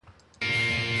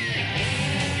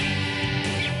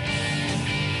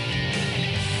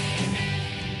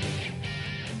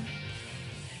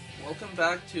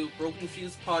back to Broken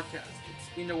Fuse Podcast. It's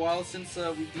been a while since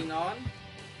we've been on.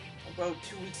 About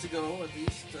 2 weeks ago, at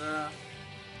least.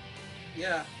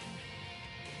 Yeah.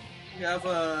 We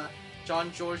have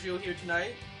John Giorgio here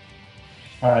tonight.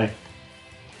 Hi.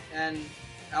 And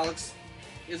Alex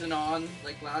isn't on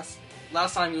like last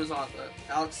time he was on, but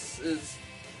Alex is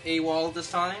AWOL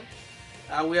this time.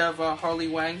 We have Harley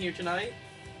Wang here tonight.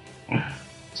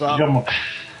 So,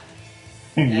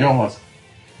 you almost.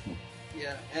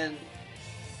 Yeah, and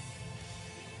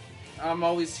I'm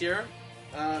always here.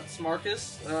 It's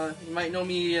Marcus. You might know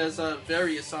me as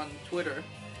Various on Twitter.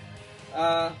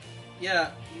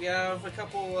 Yeah, we have a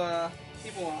couple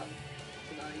people on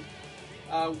tonight.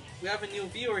 We have a new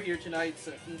viewer here tonight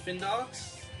in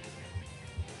Findocs.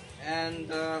 And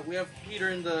we have Peter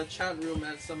in the chat room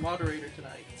as a moderator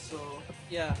tonight. So,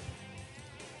 yeah.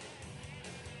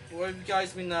 What have you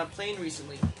guys been playing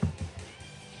recently?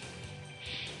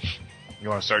 You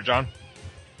want to start, John?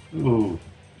 Ooh,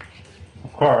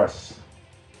 of course.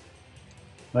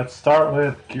 Let's start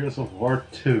with Gears of War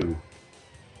 2.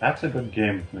 That's a good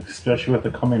game, especially with the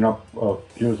coming up of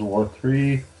Gears of War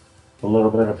 3, a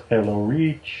little bit of Halo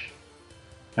Reach,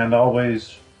 and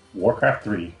always Warcraft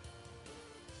 3.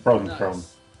 Frozen Throne.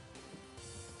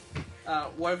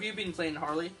 What have you been playing,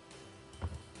 Harley?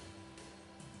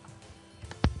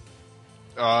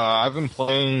 I've been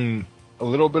playing a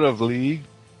little bit of League,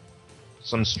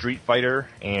 some Street Fighter,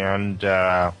 and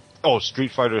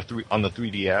Street Fighter 3 on the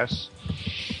 3DS,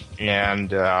 and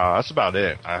that's about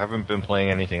it. I haven't been playing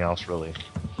anything else really.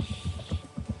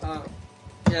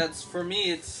 Yeah, for me.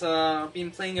 It's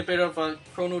been playing a bit of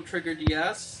Chrono Trigger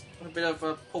DS, a bit of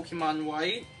Pokemon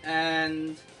White,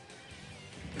 and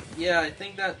yeah, I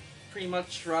think that pretty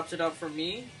much wraps it up for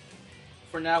me,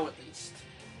 for now at least.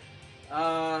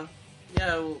 Yeah,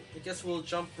 I guess we'll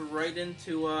jump right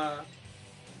into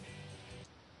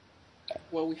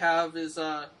what we have is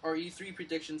our E3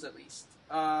 predictions at least.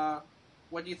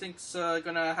 What do you think's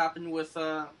gonna happen with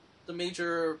the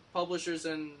major publishers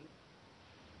and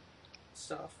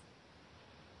stuff?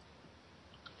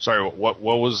 Sorry, what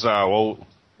was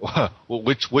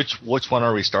which one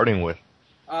are we starting with?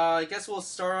 I guess we'll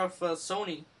start off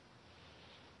Sony.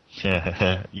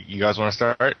 You guys want to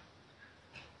start?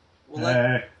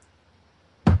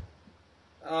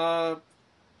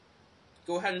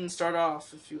 Go ahead and start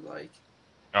off if you like.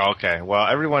 Okay. Well,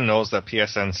 everyone knows that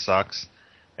PSN sucks,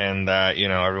 and that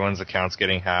everyone's account's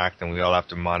getting hacked, and we all have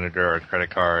to monitor our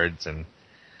credit cards, and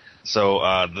so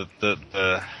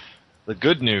the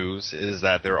good news is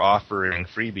that they're offering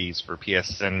freebies for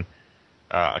PSN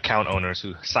account owners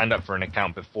who signed up for an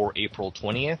account before April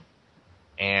 20th,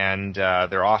 and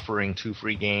they're offering 2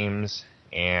 free games,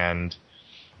 and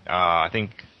I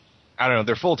don't know,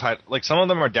 they're full title. Like, some of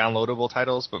them are downloadable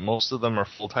titles, but most of them are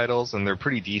full titles, and they're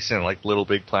pretty decent, like Little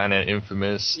Big Planet,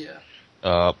 Infamous.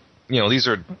 Yeah. These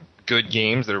are good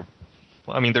games. They're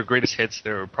greatest hits.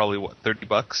 They're probably,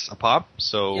 $30 a pop,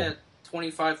 so... Yeah,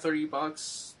 $25-$30,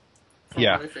 from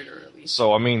yeah. what I figure, at least.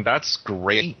 So, that's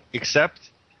great, except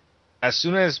as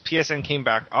soon as PSN came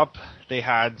back up, they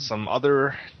had some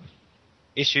other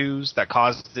issues that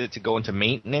caused it to go into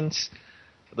maintenance.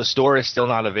 The store is still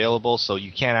not available, so you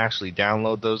can't actually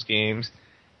download those games.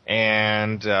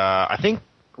 And I think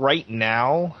right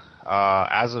now,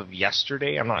 as of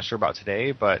yesterday, I'm not sure about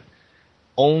today, but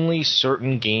only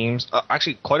certain games,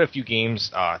 actually quite a few games,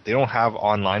 they don't have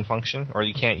online function, or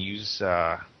you can't use,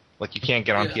 you can't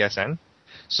get on PSN.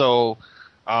 So,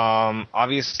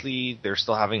 obviously, they're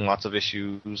still having lots of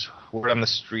issues. Word on the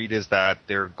street is that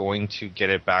they're going to get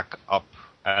it back up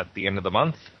at the end of the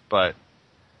month, but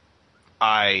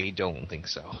I don't think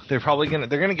so. They're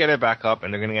gonna get it back up,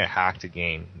 and they're gonna get hacked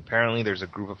again. Apparently, there's a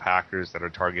group of hackers that are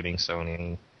targeting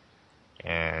Sony,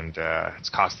 and it's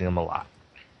costing them a lot.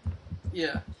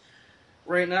 Yeah.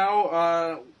 Right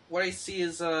now, what I see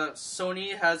is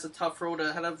Sony has a tough road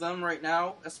ahead of them right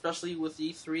now, especially with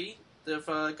E3. They've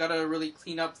got to really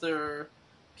clean up their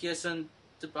PSN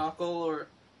debacle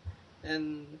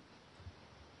and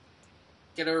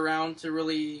get around to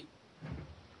really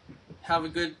have a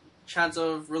good chance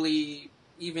of really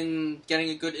even getting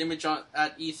a good image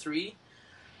at E3.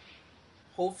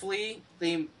 Hopefully,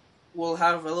 they will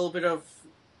have a little bit of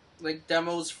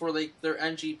demos for their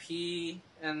NGP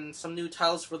and some new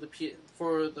titles for the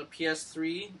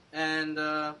PS3, and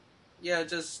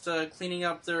just cleaning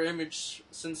up their image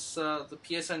since the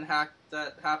PSN hack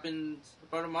that happened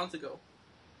about a month ago.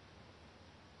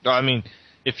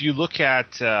 If you look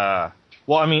at, they're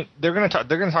gonna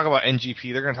talk about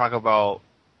NGP. They're gonna talk about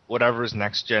whatever's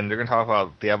next gen. They're gonna talk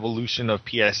about the evolution of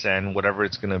PSN, whatever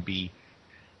it's gonna be.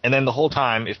 And then the whole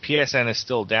time, if PSN is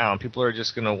still down, people are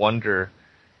just going to wonder,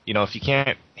 if you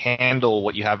can't handle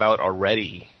what you have out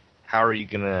already, how are you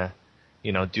going to,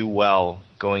 do well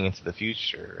going into the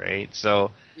future, right?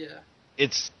 So Yeah.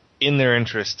 it's in their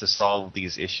interest to solve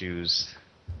these issues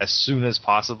as soon as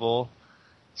possible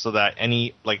so that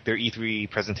their E3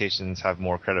 presentations have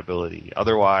more credibility.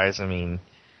 Otherwise, I mean,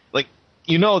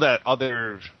 that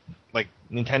other,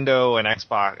 Nintendo and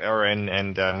Xbox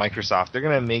and Microsoft, they're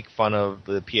gonna make fun of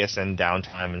the PSN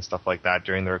downtime and stuff like that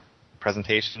during their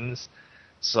presentations.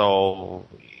 So,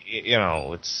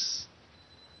 it's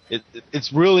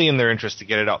really in their interest to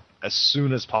get it up as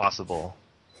soon as possible.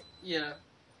 Yeah.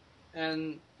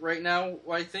 And right now,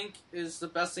 what I think is the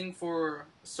best thing for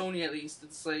Sony, at least,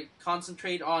 it's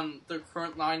concentrate on their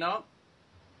current lineup,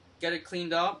 get it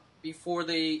cleaned up before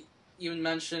they even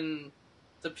mention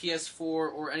the PS4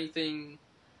 or anything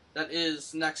that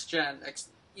is next gen.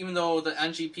 Even though the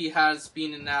NGP has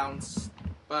been announced,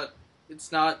 but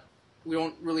it's not. We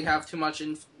don't really have too much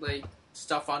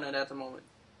stuff on it at the moment.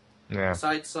 Yeah.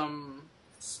 Besides some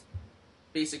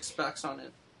basic specs on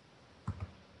it.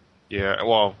 Yeah,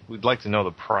 well, we'd like to know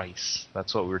the price.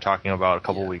 That's what we were talking about a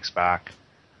couple weeks back.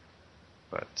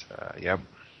 But, yep.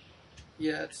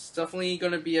 Yeah, it's definitely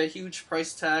going to be a huge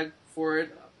price tag for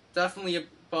it. Definitely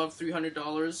above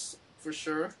 $300 for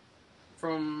sure,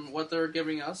 from what they're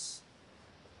giving us.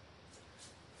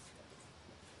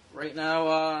 Right now,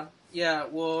 I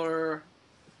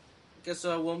guess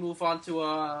we'll move on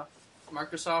to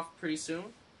Microsoft pretty soon.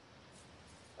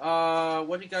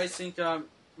 What do you guys think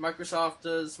Microsoft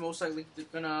is most likely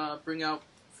going to bring out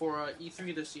for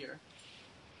E3 this year?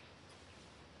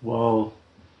 Well,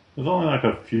 there's only like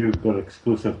a few good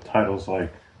exclusive titles.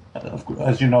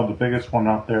 As you know, the biggest one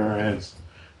out there is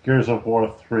Gears of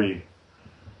War 3.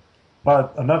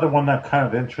 But another one that kind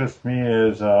of interests me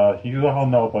is you all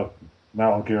know about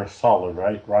Metal Gear Solid,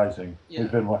 right? Rising. Yeah.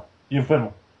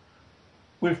 That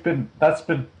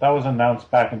was announced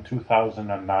back in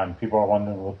 2009. People are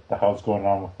wondering what the hell's going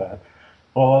on with that.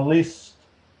 Well, at least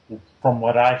from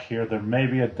what I hear, there may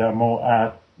be a demo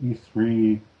at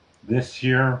E3 this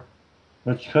year,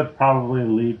 which could probably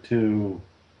lead to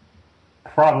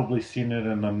probably seeing it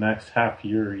in the next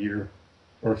year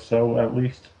or so at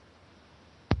least.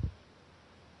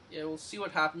 Yeah, we'll see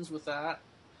what happens with that.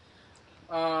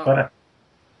 But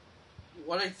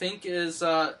what I think is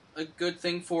a good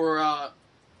thing for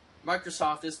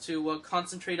Microsoft is to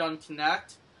concentrate on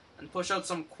Kinect and push out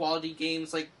some quality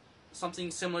games, like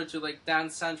something similar to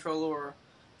Dance Central or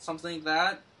something like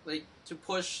that, to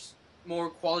push more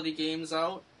quality games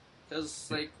out.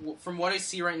 Because from what I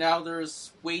see right now,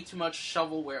 there's way too much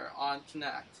shovelware on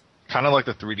Kinect. Kind of like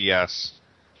the 3DS.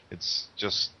 It's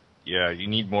just you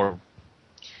need more.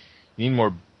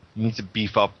 You need to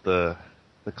beef up the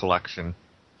collection.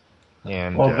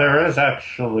 And there is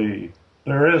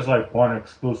one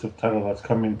exclusive title that's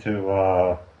coming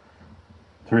to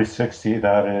 360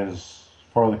 that is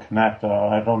for the Kinect.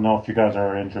 I don't know if you guys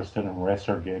are interested in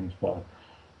racer games, but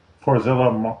Forza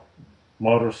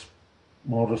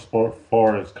Motorsport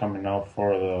 4 is coming out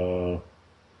for the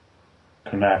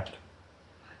Kinect,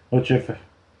 which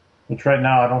right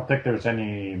now I don't think there's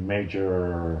any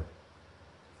major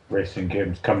racing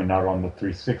games coming out on the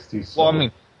 360. So. Well, I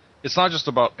mean, it's not just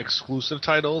about exclusive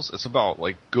titles, it's about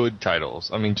good titles.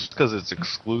 I mean, just because it's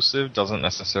exclusive doesn't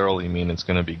necessarily mean it's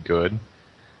going to be good.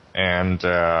 And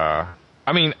I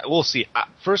mean, we'll see.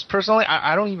 Personally,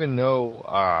 I don't even know.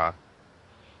 I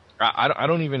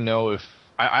don't even know if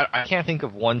I can't think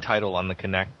of one title on the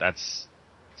Kinect that's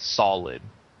solid,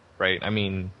 right? I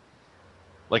mean,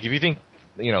 if you think,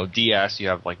 DS, you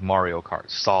have Mario Kart,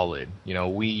 solid.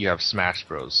 Wii, you have Smash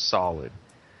Bros, solid.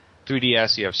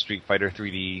 3DS, you have Street Fighter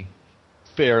 3D,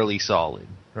 fairly solid,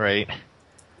 right?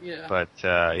 Yeah. But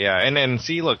and then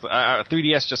see, look,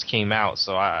 3DS just came out,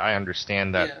 so I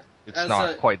understand that it's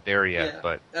not quite there yet. Yeah.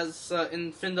 But as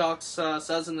in Findox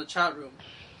says in the chat room,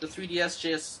 the 3DS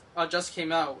just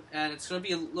came out, and it's going to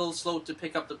be a little slow to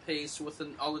pick up the pace with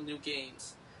all the new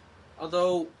games.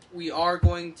 Although we are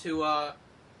going to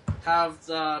have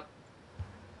the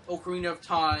Ocarina of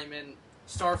Time and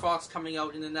Star Fox coming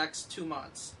out in the next 2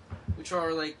 months, which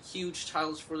are huge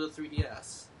titles for the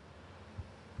 3DS.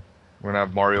 We're gonna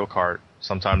have Mario Kart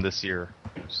sometime this year,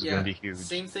 which is gonna be huge.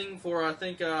 Same thing for I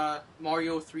think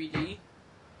Mario 3D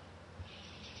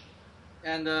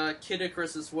and Kid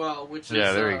Icarus as well, which is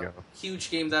a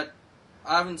huge game that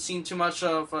I haven't seen too much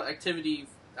of activity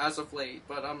as of late,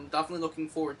 but I'm definitely looking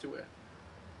forward to it.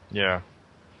 Yeah.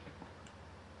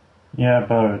 Yeah,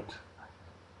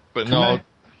 but no.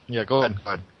 Yeah, go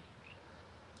ahead.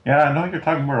 Yeah, I know you're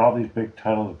talking about all these big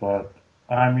titles, but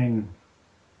I mean,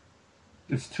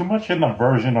 it's too much in the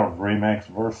version of remakes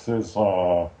versus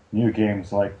new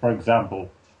games. Like, for example,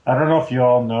 I don't know if you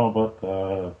all know,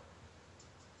 but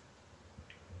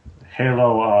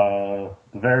Halo,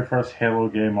 the very first Halo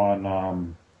game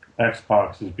on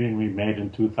Xbox is being remade in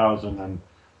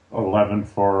 2011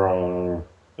 for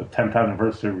the 10th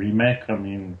anniversary remake. I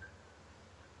mean,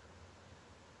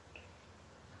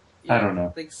 Yeah, I don't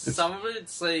know. like some of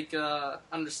it's like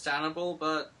understandable,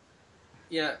 but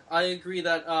yeah, I agree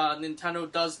that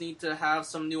Nintendo does need to have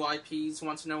some new IPs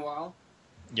once in a while.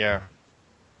 Yeah.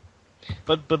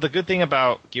 But the good thing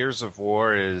about Gears of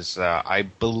War is I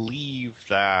believe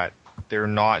that they're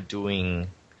not doing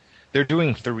they're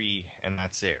doing 3 and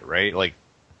that's it, right? Like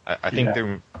I think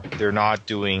Yeah. they're not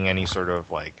doing any sort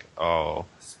of like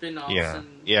Spin-offs yeah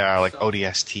and like stuff.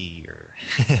 ODST or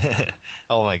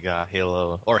oh my god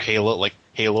Halo or Halo like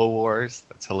Halo Wars.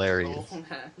 That's hilarious. Oh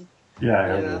man, Yeah, I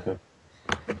heard yeah, of it.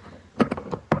 it's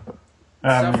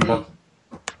I mean, definitely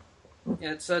but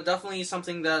yeah, it's definitely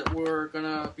something that we're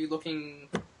gonna be looking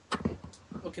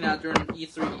at during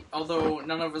E3. Although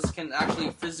none of us can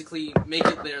actually physically make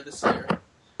it there this year.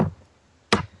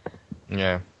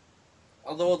 Yeah.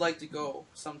 Although I'd like to go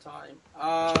sometime. Yeah,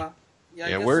 I Yeah,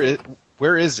 guess where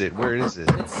is it? Where is it?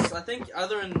 it's I think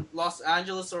either in Los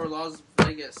Angeles or Las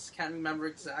Vegas. Can't remember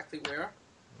exactly where.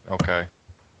 Okay.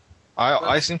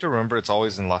 I seem to remember it's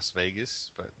always in Las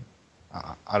Vegas, but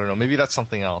I don't know. Maybe that's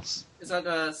something else. Is that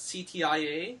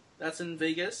CTIA? That's in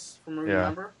Vegas, from what I Yeah.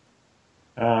 remember.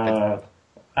 uh,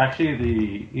 actually,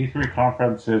 the E3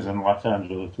 conference is in Los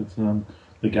Angeles. It's in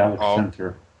the Galaxy Oh,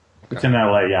 Center. It's okay. in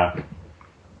LA, yeah.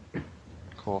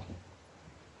 Cool.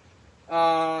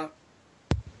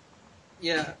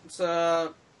 Yeah.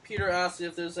 So Peter asked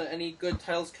if there's any good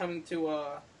titles coming to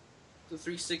the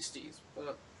 360s,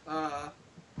 but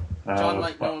John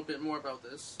might know a bit more about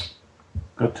this.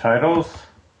 Good titles.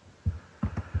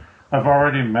 I've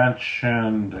already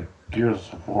mentioned Gears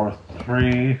of War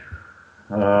 3.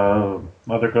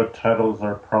 Other good titles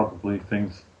are probably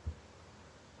things.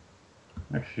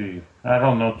 Actually, I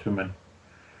don't know too many.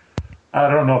 I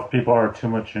don't know if people are too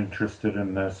much interested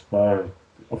in this, but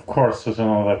of course there's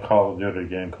another Call of Duty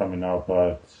game coming out,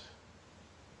 but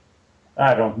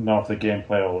I don't know if the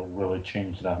gameplay will really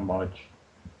change that much.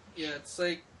 Yeah, it's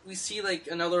like we see like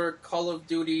another Call of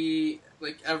Duty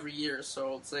like every year,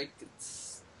 so it's like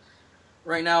it's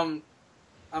right now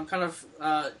I'm kind of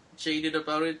jaded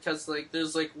about it because like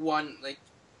there's like one like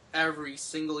every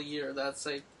single year that's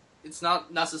like it's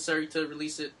not necessary to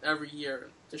release it every year.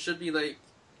 There should be like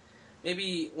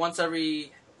maybe once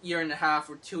every year and a half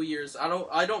or 2 years.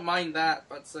 I don't mind that,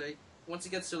 but it's like once it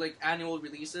gets to like annual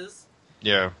releases,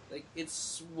 Yeah. like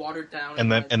it's watered down.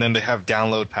 And then they have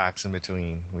download packs in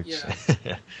between, which.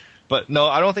 Yeah. But no,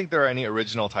 I don't think there are any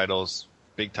original titles,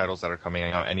 big titles that are coming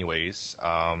out, anyways.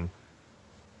 I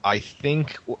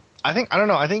think I don't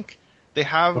know. I think they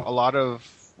have a lot of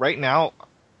right now.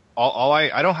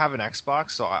 I don't have an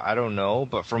Xbox, so I don't know.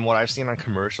 But from what I've seen on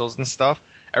commercials and stuff,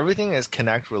 everything is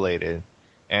Kinect related,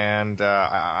 and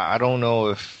I don't know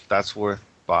if that's worth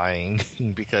buying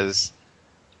because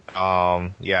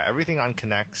everything on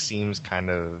Kinect seems kind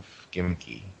of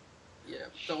gimmicky. Yeah,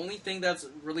 the only thing that's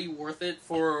really worth it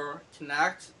for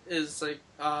Kinect is like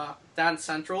Dance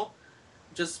Central,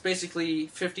 just basically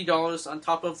 $50 on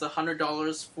top of the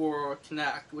 $100 for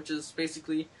Kinect, which is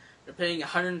basically you're paying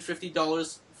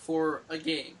 $150 for a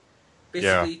game.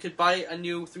 Basically, you could buy a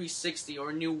new 360 or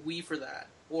a new Wii for that,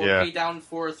 or pay down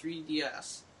for a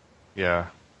 3DS. Yeah.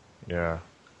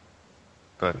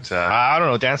 But I don't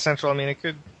know, Dance Central. I mean, it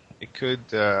could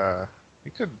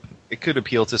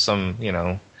appeal to some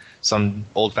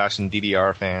old-fashioned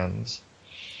DDR fans.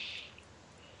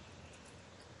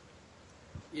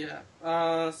 Yeah.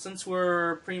 Since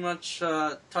we're pretty much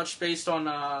touch based on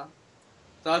the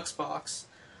Xbox,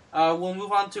 we'll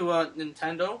move on to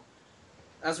Nintendo.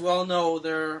 As we all know,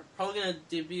 they're probably going to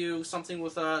debut something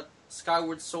with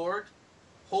Skyward Sword.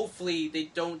 Hopefully, they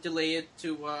don't delay it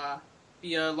to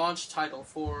be a launch title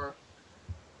for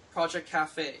Project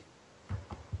Cafe.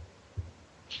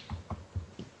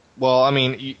 Well, I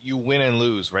mean, you win and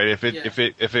lose, right? If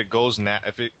it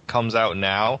comes out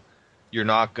now, you're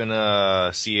not gonna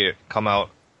see it come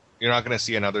out. You're not gonna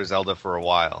see another Zelda for a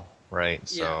while, right?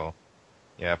 So,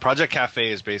 yeah, Project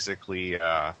Cafe is basically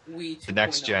the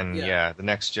next gen, the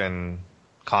next gen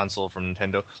console from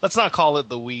Nintendo. Let's not call it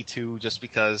the Wii 2, just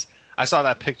because I saw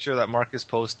that picture that Marcus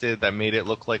posted that made it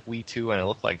look like Wii 2 and it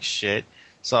looked like shit.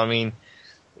 So, I mean,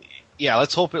 yeah,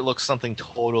 let's hope it looks something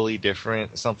totally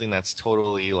different, something that's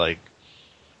totally like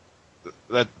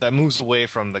that moves away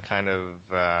from the kind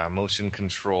of motion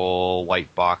control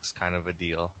white box kind of a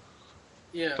deal.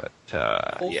 Yeah. But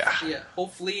Yeah.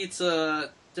 Hopefully it's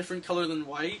a different color than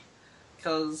white,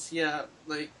 because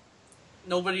like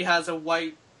nobody has a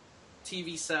white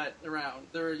TV set around.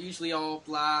 They're usually all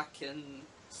black and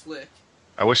slick.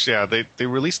 I wish, they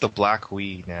released the Black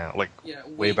Wii now, like Yeah,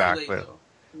 way way too back, late but though.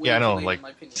 yeah, Way I too know, late like in my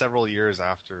opinion. several years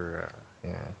after,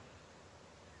 yeah.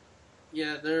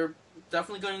 Yeah, they're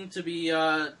definitely going to be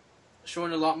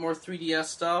showing a lot more 3DS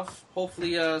stuff.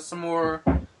 Hopefully, some more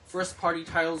first-party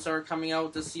titles are coming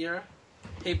out this year.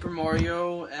 Paper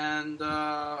Mario and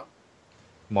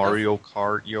Mario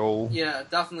Kart, yo. yeah,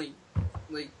 definitely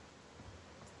like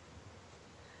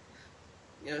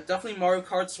definitely Mario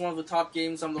Kart's one of the top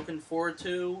games I'm looking forward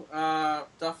to.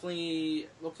 Definitely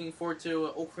looking forward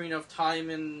to Ocarina of Time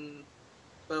in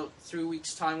about 3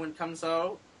 weeks' time when it comes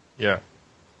out. Yeah.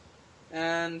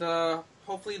 And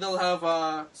hopefully they'll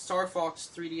have Star Fox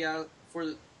 3D out for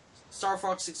the Star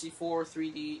Fox 64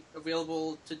 3D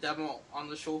available to demo on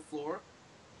the show floor.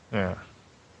 Yeah.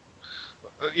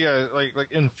 Yeah,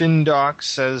 like Infindoc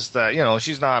says that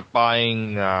she's not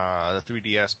buying the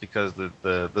 3DS because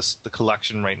the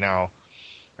collection right now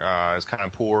is kind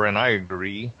of poor, and I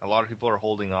agree. A lot of people are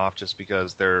holding off just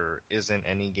because there isn't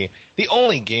any game. The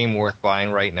only game worth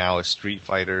buying right now is Street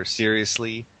Fighter.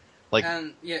 Seriously, like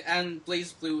and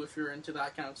Blaze Blue if you're into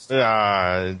that kind of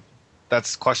stuff.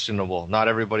 That's questionable. Not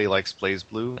everybody likes Blaze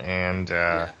Blue, and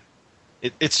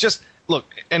it's just look.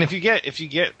 And if you get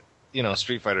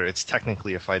Street Fighter, it's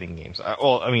technically a fighting game. So,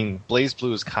 well, I mean, Blaze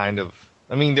Blue is kind of.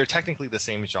 I mean, they're technically the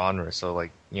same genre, so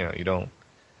like you don't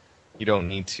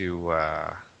need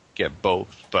to get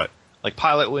both. But like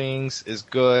Pilot Wings is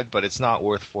good, but it's not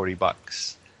worth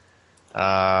 $40.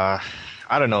 I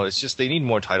don't know. It's just they need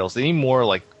more titles. They need more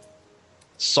like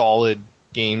solid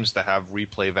games that have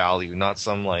replay value, not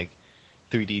some like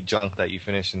 3D junk that you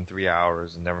finish in 3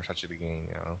 hours and never touch it again.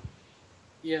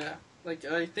 Yeah. Like,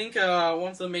 I think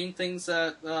one of the main things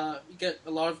that you get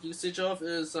a lot of usage of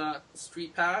is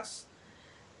Street Pass.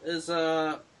 Is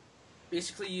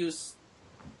basically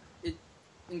it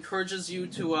encourages you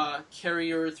to carry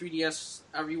your 3DS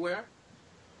everywhere.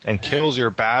 And kills your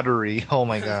battery. Oh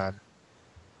my god.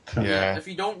 Yeah. If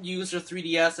you don't use your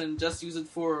 3DS and just use it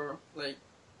for like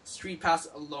Street Pass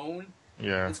alone,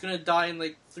 it's gonna die in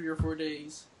like 3 or 4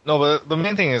 days. No, but the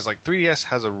main thing is like 3DS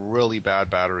has a really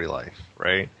bad battery life,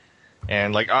 right?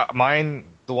 And like mine,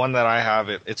 the one that I have,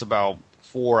 it's about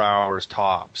 4 hours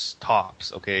tops.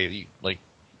 Okay, like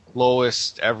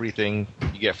lowest everything,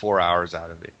 you get 4 hours out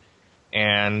of it,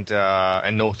 and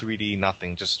no 3D,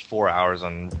 nothing, just 4 hours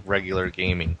on regular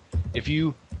gaming. If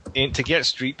you to get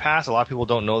Street Pass, a lot of people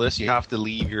don't know this. You have to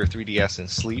leave your 3DS in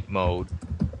sleep mode,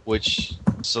 which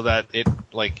so that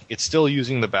it's still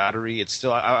using the battery. It's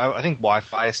still I think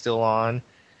Wi-Fi is still on,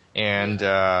 and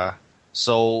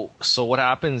So what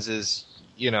happens is,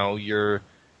 you're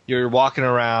walking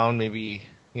around, maybe,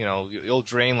 you'll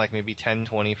drain like maybe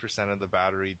 10-20% of the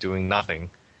battery doing nothing.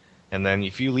 And then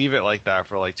if you leave it like that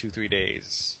for like 2-3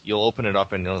 days, you'll open it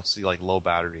up and you'll see like low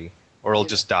battery, or it'll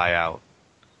just die out.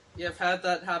 Yeah, I've had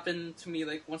that happen to me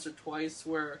like once or twice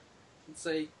where it's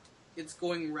like it's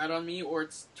going red on me or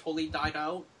it's totally died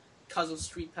out because of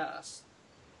Street Pass.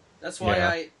 That's why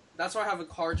I have a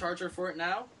car charger for it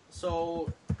now.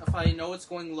 So if I know it's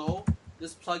going low,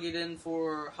 just plug it in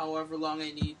for however long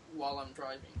I need while I'm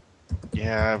driving.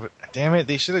 Yeah, but damn it,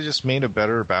 they should have just made a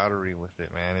better battery with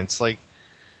it, man. It's like,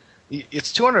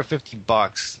 it's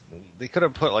 $250. They could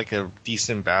have put like a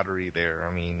decent battery there.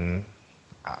 I mean,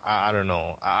 I don't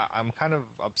know. I'm kind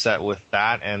of upset with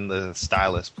that and the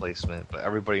stylus placement, but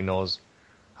everybody knows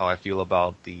how I feel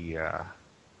about the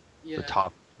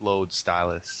top load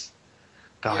stylus.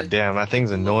 God damn, that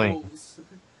thing's annoying.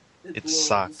 It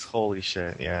sucks. Holy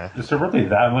shit, yeah. Is there really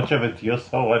that much of a deal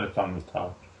so what it's on the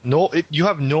top? No, you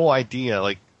have no idea.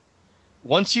 Like,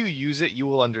 once you use it, you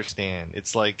will understand.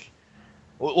 It's like,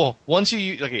 well, once you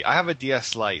use, okay, I have a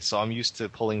DS Lite, so I'm used to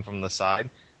pulling from the side.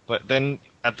 But then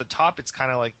at the top, it's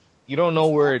kind of like, you don't know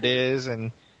where it is,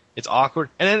 and it's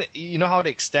awkward. And then, you know how it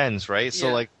extends, right? Yeah.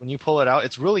 So, like, when you pull it out,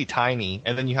 it's really tiny,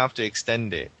 and then you have to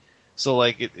extend it. So,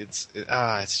 like, it's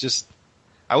just,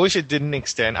 I wish it didn't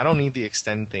extend. I don't need the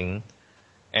extend thing.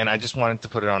 And I just wanted to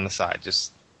put it on the side.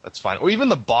 Just, that's fine. Or even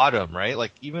the bottom, right?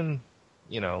 Like, even,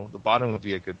 the bottom would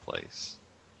be a good place.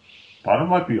 Bottom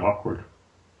might be awkward.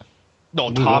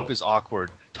 No, top is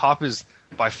awkward. Top is,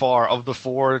 by far, of the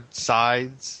 4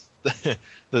 sides,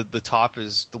 the top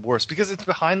is the worst. Because it's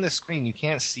behind the screen. You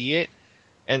can't see it.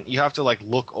 And you have to, like,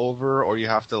 look over, or you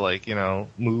have to, like,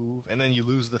 move. And then you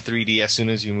lose the 3D as soon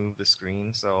as you move the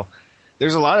screen. So,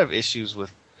 there's a lot of issues with...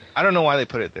 I don't know why they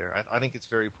put it there. I think it's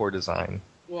very poor design.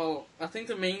 Well, I think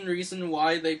the main reason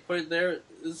why they put it there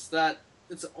is that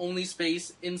it's the only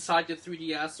space inside the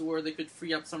 3DS where they could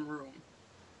free up some room.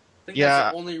 I think that's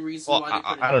Yeah. the only reason Well, why they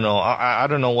put it I don't there. know. I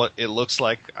don't know what it looks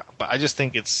like, but I just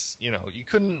think it's, you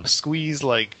couldn't squeeze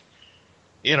like,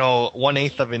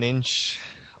 1/8 of an inch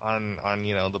on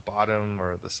the bottom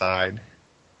or the side.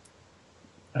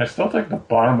 I still think the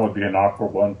bottom would be an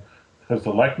awkward one because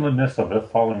the likeliness of it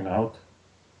falling out.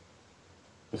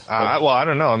 Well, I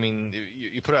don't know. I mean,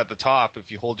 you put it at the top.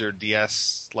 If you hold your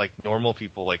DS like normal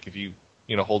people, like if you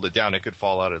hold it down, it could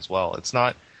fall out as well. It's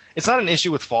not an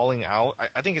issue with falling out.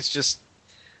 I think it's just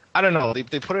I don't know.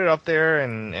 They put it up there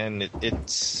and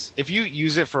it's if you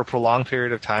use it for a prolonged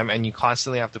period of time and you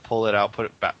constantly have to pull it out, put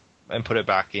it back and put it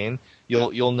back in,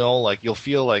 you'll know like you'll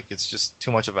feel like it's just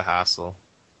too much of a hassle.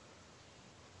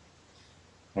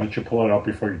 Why don't you pull it out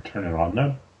before you turn it on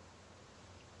then?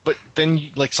 But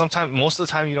then, like, sometimes, most of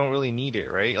the time, you don't really need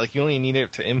it, right? Like, you only need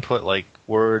it to input, like,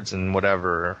 words and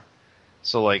whatever.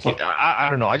 So, like, I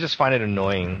don't know. I just find it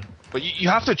annoying. But you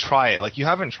have to try it. Like, you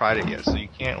haven't tried it yet, so you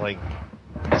can't, like...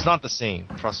 It's not the same.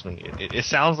 Trust me. It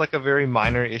sounds like a very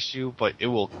minor issue, but it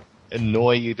will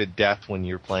annoy you to death when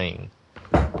you're playing.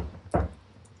 I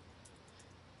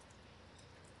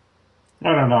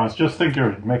don't know. I just think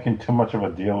you're making too much of a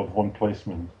deal of one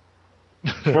placement.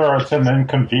 Sure, it's an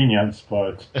inconvenience,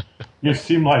 but you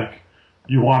seem like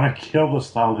you want to kill the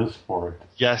stylus for it.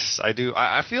 Yes, I do.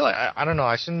 I feel like, I don't know,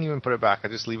 I shouldn't even put it back. I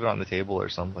just leave it on the table or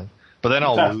something. But then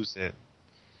I'll lose it.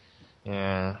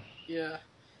 Yeah. Yeah.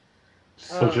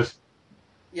 So just...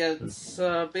 Yeah, it's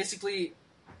basically,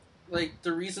 like,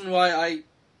 the reason why I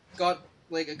got,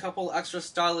 like, a couple extra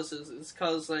styluses is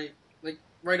because, like,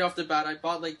 right off the bat, I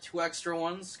bought, like, 2 extra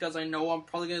ones because I know I'm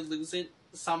probably going to lose it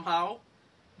somehow.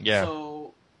 Yeah.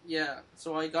 So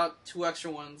I got 2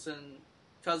 extra ones, and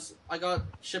because I got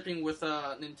shipping with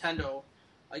Nintendo,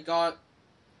 I got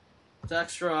the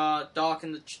extra dock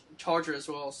and the charger as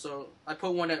well. So I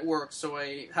put one at work, so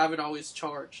I have it always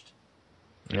charged.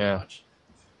 Yeah. Much.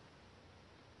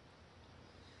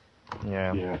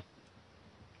 Yeah.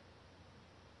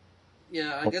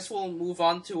 Yeah, I guess we'll move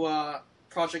on to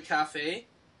Project Cafe.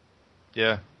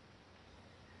 Yeah.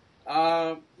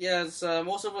 As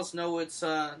most of us know, it's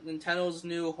Nintendo's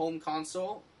new home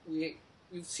console. We've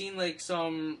seen like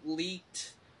some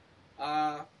leaked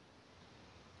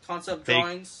concept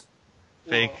drawings.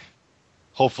 Fake.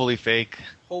 Hopefully fake.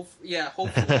 Hopefully.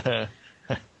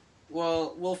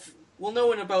 Well, we'll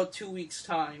know in about 2 weeks'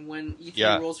 time when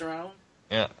E3 rolls around.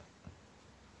 Yeah.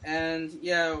 And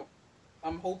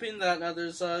I'm hoping that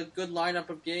there's a good lineup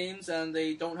of games and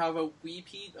they don't have a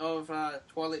repeat of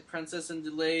Twilight Princess and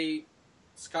delay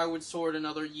Skyward Sword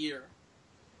another year.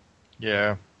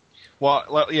 Yeah. Well,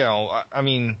 I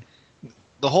mean,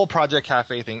 the whole Project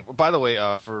Cafe thing. By the way,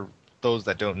 for those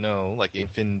that don't know, like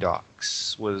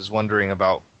Infindocs was wondering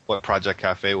about what Project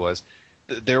Cafe was.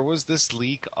 There was this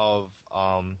leak there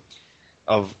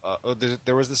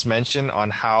was this mention on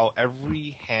how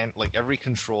every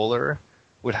controller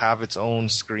would have its own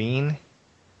screen,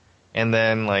 and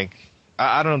then like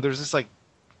I don't know, there's this like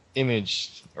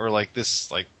image or like this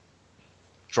like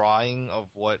drawing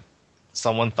of what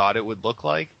someone thought it would look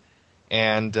like,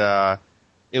 and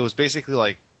it was basically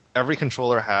like every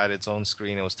controller had its own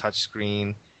screen. It was touch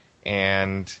screen,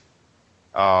 and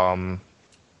the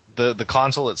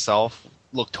console itself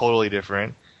looked totally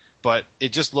different, but it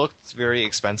just looked very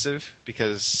expensive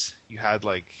because you had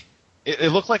like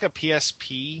it looked like a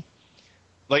PSP.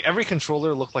 Like every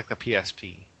controller looked like the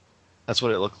PSP. That's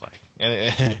what it looked like,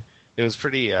 and it was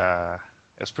pretty out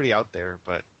there.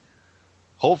 But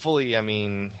hopefully, I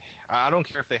mean, I don't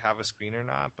care if they have a screen or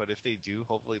not, but if they do,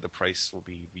 hopefully the price will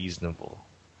be reasonable.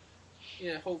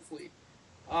 Yeah, hopefully.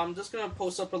 I'm just gonna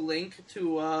post up a link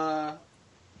to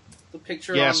the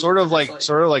picture. Yeah, on sort of like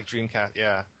Dreamcast.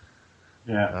 Yeah.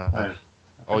 Yeah.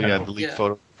 The leaked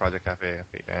photo Project Cafe.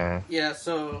 Okay. Yeah,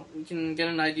 so we can get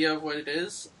an idea of what it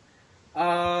is.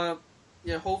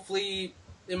 Hopefully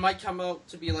it might come out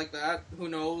to be like that. Who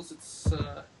knows?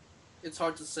 It's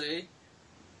hard to say.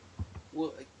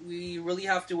 We really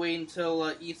have to wait until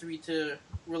E3 to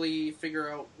really figure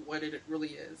out what it really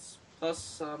is.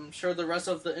 Plus, I'm sure the rest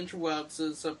of the interwebs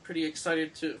is pretty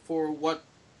excited for what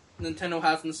Nintendo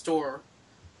has in store.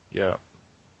 Yeah.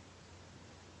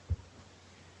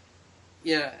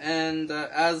 Yeah, and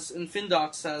as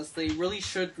Infindoc says, they really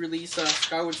should release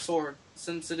Skyward Sword,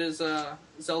 since it is a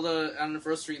Zelda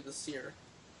anniversary this year.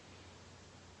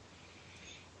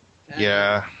 And,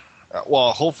 yeah.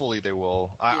 Well, hopefully they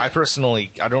will. I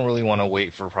personally, I don't really want to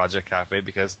wait for Project Cafe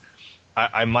because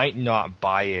I might not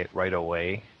buy it right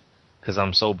away because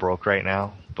I'm so broke right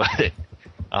now. But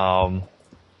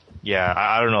Yeah,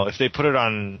 I don't know if they put it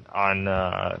on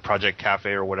Project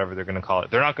Cafe or whatever they're gonna call it.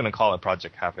 They're not gonna call it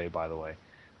Project Cafe, by the way.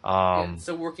 Yeah, it's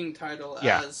a working title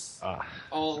Yeah. as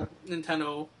all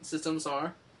Nintendo systems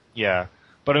are. Yeah,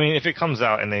 but I mean, if it comes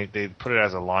out and they put it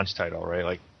as a launch title, right?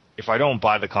 Like, if I don't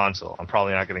buy the console, I'm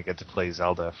probably not gonna get to play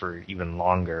Zelda for even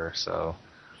longer. So,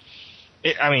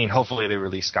 I mean, hopefully they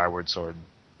release Skyward Sword.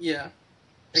 Yeah,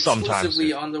 Sometime exclusively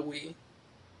soon. on the Wii.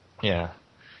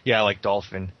 Yeah, like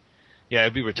Dolphin. Yeah,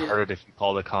 it'd be retarded if you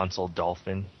call the console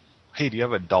Dolphin. Hey, do you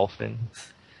have a dolphin?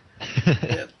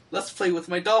 Yeah, let's play with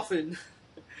my dolphin.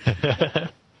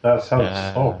 That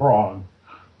sounds so wrong.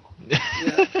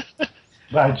 Yeah.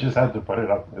 I just had to put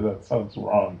it up there. That sounds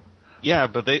wrong. Yeah,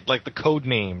 but they like the code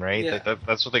name, right? Yeah.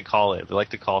 That's what they call it. They like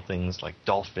to call things like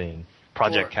Dolphin,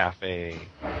 Project Cafe,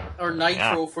 or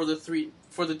Nitro for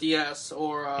the DS,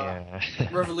 or Yeah.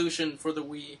 Revolution for the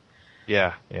Wii.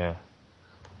 Yeah.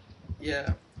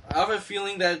 Yeah, I have a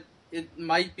feeling that it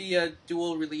might be a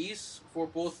dual release for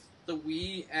both the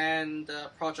Wii and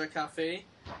Project Cafe,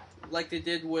 like they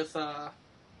did with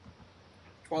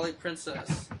Twilight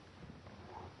Princess,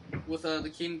 with the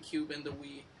GameCube and the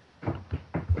Wii.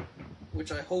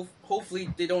 Which I hopefully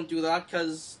they don't do that,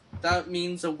 because that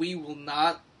means the Wii will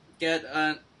not get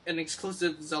an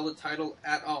exclusive Zelda title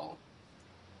at all.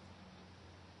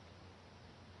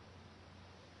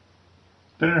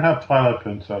 Didn't have Twilight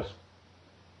Princess.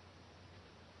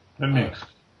 Didn't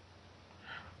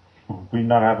we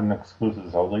not have an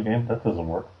exclusive Zelda game? That doesn't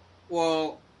work.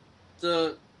 Well,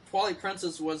 the Twilight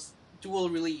Princess was dual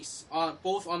release,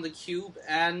 both on the Cube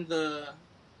and the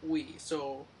Wii,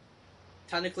 so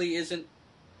technically isn't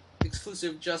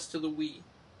exclusive just to the Wii.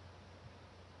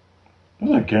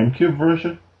 There's a GameCube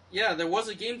version? Yeah, there was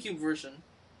a GameCube version.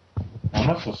 I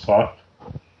must have sucked.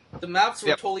 The maps were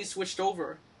totally switched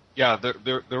over. Yeah,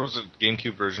 there was a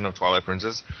GameCube version of Twilight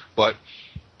Princess, but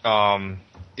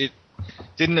it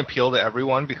didn't appeal to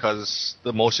everyone because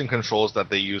the motion controls that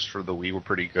they used for the Wii were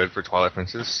pretty good for Twilight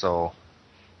Princess. So,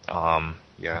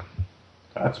 yeah.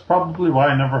 That's probably why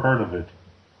I never heard of it.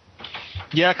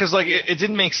 Yeah, because like it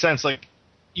didn't make sense. Like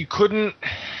you couldn't,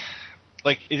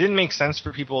 like it didn't make sense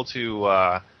for people to,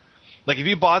 like if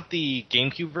you bought the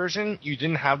GameCube version, you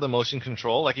didn't have the motion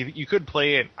control. Like if you could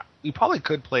play it, you probably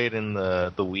could play it in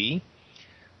the Wii,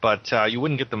 but you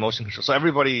wouldn't get the motion control. So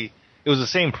everybody, it was the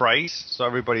same price, so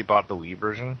everybody bought the Wii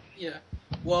version. Yeah.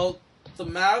 Well, the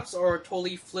maps are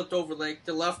totally flipped over. Like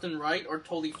the left and right are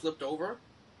totally flipped over,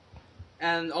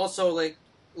 and also like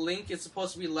Link is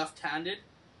supposed to be left-handed,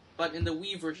 but in the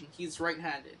Wii version he's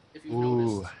right-handed. If you've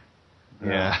noticed.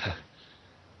 Yeah.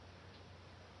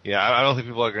 Yeah, I don't think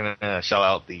people are gonna shell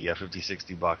out the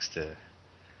 $50-$60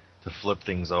 to flip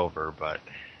things over, but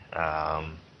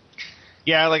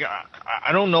yeah, like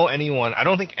I don't know anyone. I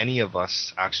don't think any of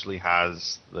us actually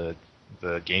has the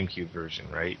GameCube version,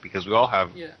 right? Because we all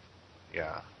have.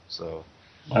 Yeah. So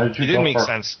it didn't make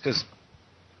sense because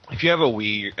if you have a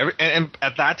Wii, and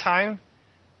at that time,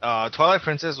 Twilight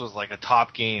Princess was like a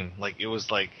top game. Like it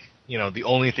was like, you know, the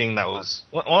only thing that was,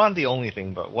 well, not the only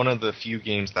thing, but one of the few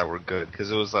games that were good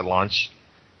because it was a launch.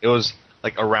 It was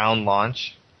like around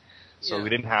launch. So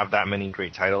we didn't have that many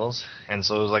great titles, and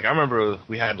so it was like I remember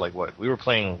we had like we were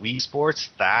playing Wii Sports,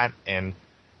 that and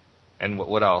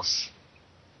what else?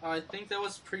 I think that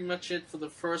was pretty much it for the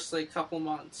first like couple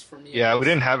months for me. Yeah, we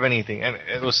didn't have anything, and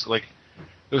it was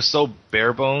so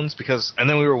bare bones and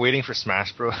then we were waiting for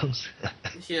Smash Bros.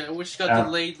 Yeah, which got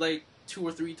delayed like 2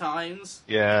 or 3 times.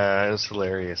 Yeah, it was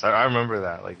hilarious. I remember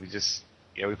that. Like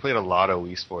we played a lot of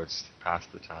Wii Sports to pass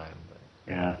the time.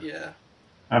 But. Yeah.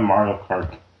 And Mario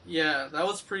Kart. Yeah, that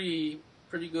was pretty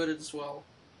good as well.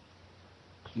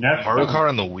 Yeah, Mario Kart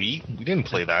on the Wii? We didn't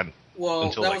play that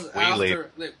until that was way after,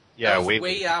 later. Like, Yeah, that was way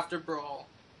later. after Brawl.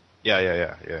 Yeah.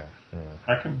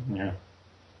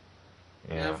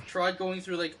 Yeah, I've tried going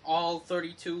through like all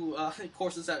 32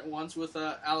 courses at once with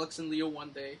Alex and Leo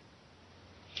one day.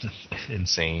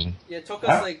 Insane. Yeah, it took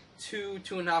us like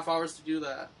 2.5 hours to do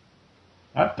that.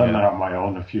 I've done that on my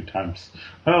own a few times.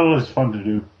 It was fun to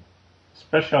do,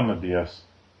 especially on the DS.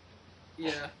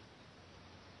 Yeah.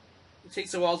 It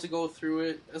takes a while to go through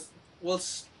it. Well,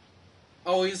 it's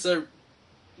always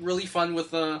really fun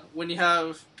with when you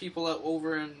have people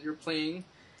over and you're playing,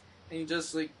 and you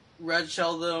just like red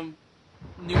shell them,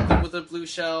 nuke them with a blue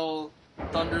shell,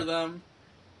 thunder them.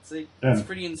 It's like it's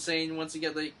pretty insane once you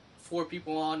get like 4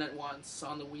 people on at once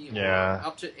on the Wii. Yeah. Or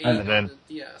up to 8 and then, on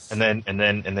the DS.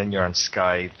 And then you're on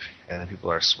Skype and then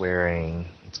people are swearing.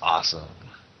 It's awesome.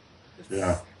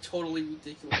 It's totally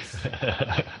ridiculous.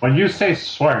 When you say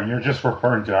swearing, you're just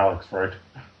referring to Alex, right?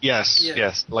 Yes, Yeah.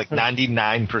 yes. Like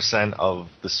 99% of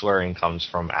the swearing comes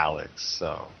from Alex.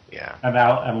 So yeah.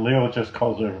 And Leo just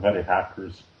calls everybody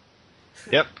hackers.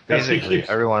 Yep. Because he Basically, keeps.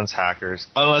 everyone's hackers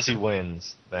unless he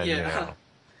wins. Then Yeah.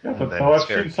 Yeah, but then it's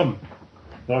fair.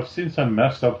 Though I've seen some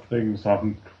messed up things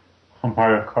on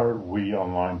Mario Kart Wii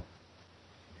online.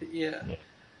 Yeah. Yeah.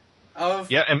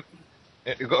 Of Yeah, and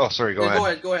oh, sorry. Go yeah,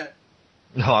 ahead. Go ahead.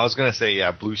 No, I was gonna say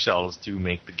yeah. Blue shells do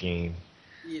make the game.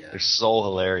 Yeah. They're so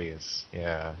hilarious.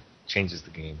 Yeah, changes the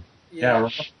game. Yeah,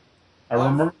 Yeah. I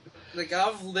remember. Like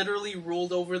I've literally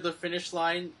rolled over the finish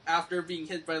line after being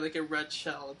hit by like a red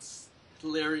shell. It's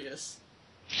hilarious.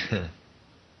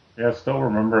 Yeah, I still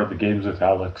remember the games with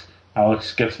Alex.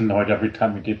 Alex gets annoyed every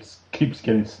time he keeps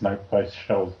getting sniped by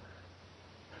shells.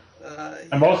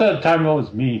 And most of the time it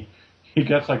was me. He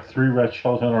gets like 3 red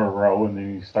shells in a row and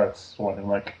then he starts sweating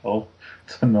like hell.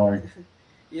 It's annoying.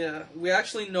 Yeah, we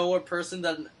actually know a person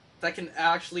that can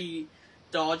actually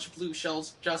dodge blue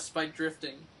shells just by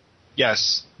drifting.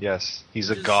 Yes, yes. He's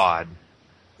a Just- god.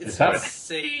 It's Is that-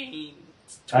 insane.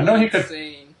 It's I know totally he could-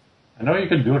 insane. I know you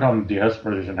can do it on the DS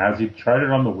version. Has he tried it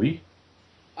on the Wii?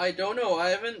 I don't know. I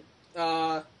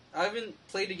haven't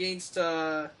played against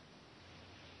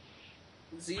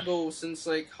Zebo since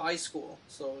like high school,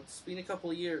 so it's been a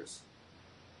couple of years.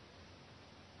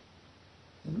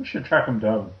 We should track him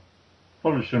down.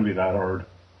 Probably shouldn't be that hard.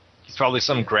 He's probably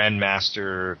some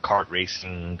grandmaster kart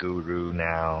racing guru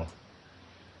now.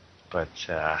 But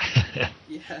Yeah.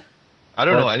 I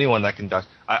don't know anyone that can dodge.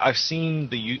 I've seen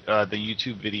the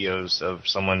YouTube videos of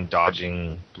someone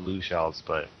dodging blue shells,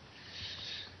 but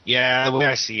yeah, the way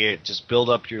I see it, just build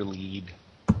up your lead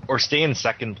or stay in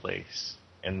second place,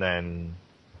 and then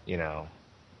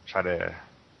try to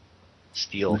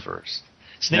steal first.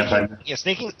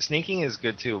 Snaking is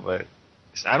good too, but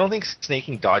I don't think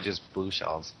snaking dodges blue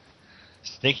shells.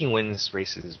 Snaking wins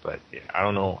races, but I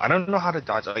don't know. I don't know how to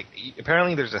dodge. Like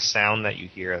apparently, there's a sound that you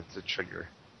hear at the trigger.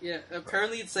 Yeah,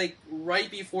 apparently it's like right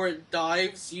before it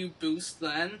dives, you boost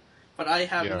then, but I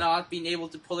have not been able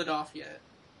to pull it off yet.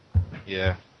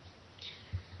 Yeah.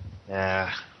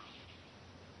 Yeah.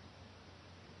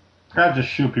 Can't just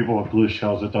shoot people with blue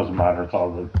shells. It doesn't matter. It's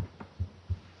all good.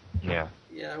 Yeah.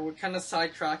 Yeah, we're kind of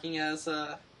sidetracking as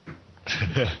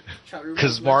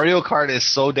Because Mario Kart is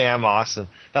so damn awesome.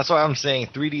 That's why I'm saying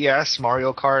 3DS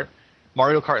Mario Kart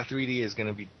 3D is going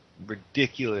to be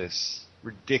ridiculous.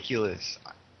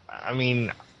 I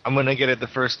mean, I'm going to get it the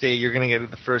first day. You're going to get it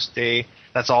the first day.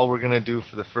 That's all we're going to do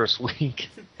for the first week.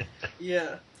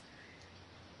 Yeah.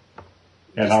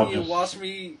 And Just need to watch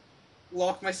me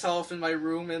lock myself in my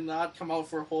room and not come out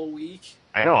for a whole week.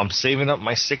 I know. I'm saving up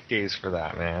my sick days for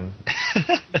that, man.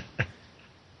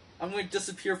 I'm going to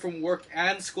disappear from work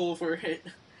and school for it.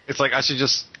 It's like I should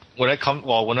just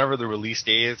whenever the release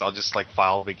day is, I'll just like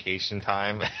file vacation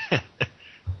time.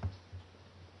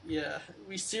 Yeah,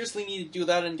 we seriously need to do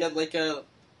that and get like a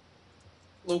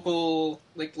local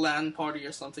like LAN party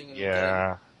or something.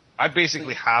 Yeah, I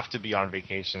basically have to be on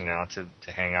vacation now to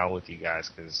hang out with you guys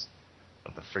because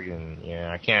of the friggin'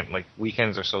 I can't, like,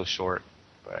 weekends are so short,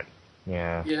 but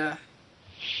yeah. Yeah.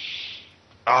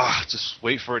 Just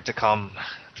wait for it to come.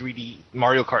 3D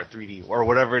Mario Kart 3D or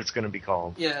whatever it's gonna be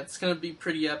called. Yeah, it's gonna be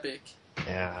pretty epic.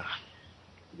 Yeah.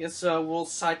 I guess we'll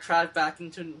sidetrack back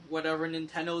into whatever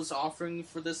Nintendo's offering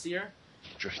for this year.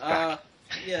 Drift back.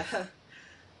 Yeah.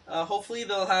 Hopefully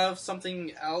they'll have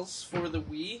something else for the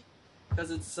Wii,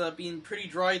 because it's been pretty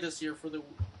dry this year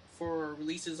for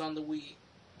releases on the Wii.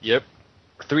 Yep.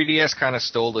 3DS kind of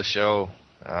stole the show.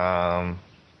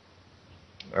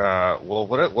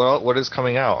 What is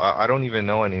coming out? I don't even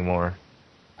know anymore.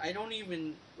 I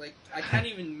can't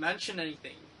even mention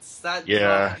anything. It's that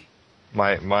Yeah. dry.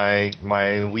 My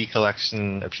Wii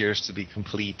collection appears to be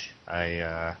complete.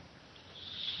 There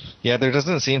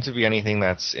doesn't seem to be anything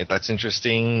that's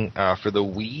interesting for the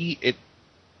Wii.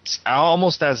 It's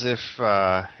almost as if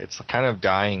it's kind of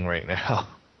dying right now.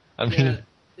 I mean,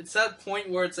 it's that point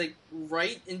where it's like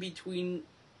right in between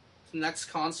the next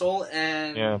console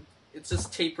and it's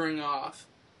just tapering off.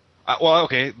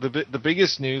 Okay. The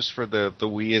biggest news for the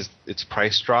Wii is its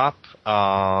price drop.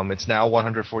 It's now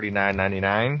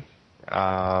 $149.99.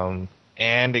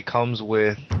 And it comes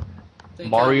with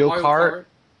Mario Kart.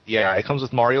 Yeah, it comes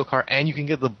with Mario Kart, and you can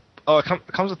get it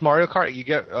comes with Mario Kart. You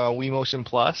get Wii Motion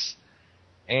Plus,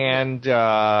 and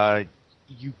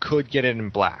you could get it in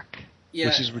black,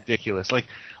 which is ridiculous. Like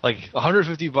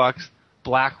 $150,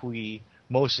 black Wii,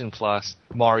 Motion Plus,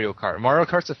 Mario Kart. Mario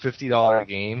Kart's a $50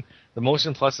 game. The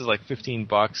Motion Plus is like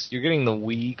 $15. You're getting the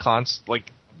Wii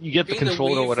you get the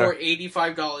controller the Wii or whatever for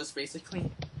 $85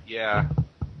 basically. Yeah.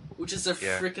 Which is a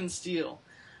freaking steal.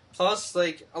 Plus,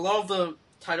 like, a lot of the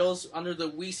titles under the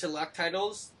Wii Select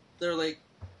titles. They're like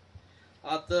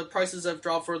the prices have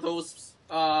dropped for those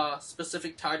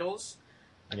specific titles.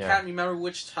 I can't remember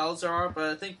which titles there are, but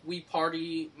I think Wii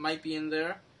Party might be in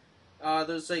there.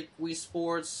 There's like Wii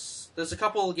Sports. There's a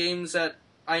couple of games that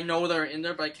I know that are in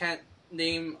there, but I can't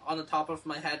name on the top of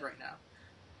my head right now.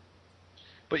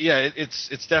 But yeah,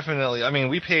 it's definitely. I mean,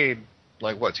 we paid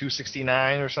like what,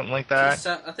 $269 or something like that.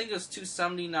 I think it was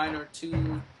 $279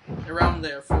 or around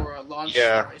there for a launch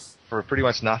price. For pretty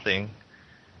much nothing.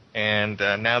 And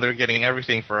now they're getting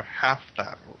everything for half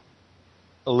that,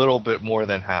 a little bit more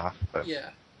than half. But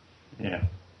yeah.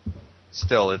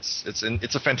 Still, it's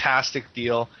a fantastic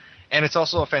deal, and it's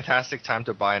also a fantastic time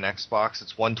to buy an Xbox.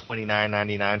 It's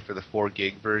 $129.99 for the 4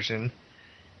 gig version,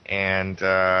 and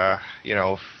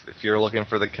if you're looking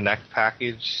for the Connect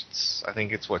package, I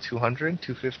think it's what,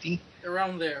 $250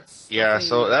 around there. Yeah,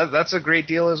 so that's a great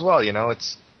deal as well.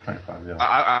 It's 25,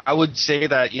 yeah. I would say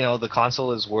that the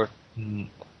console is worth.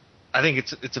 I think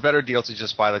it's a better deal to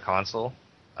just buy the console.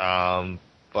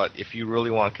 But if you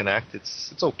really want Connect,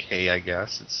 it's okay, I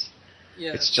guess.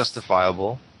 It's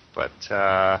justifiable. But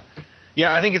I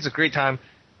think it's a great time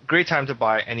to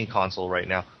buy any console right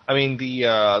now. I mean, the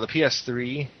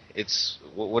PS3, it's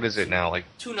what is it now? Like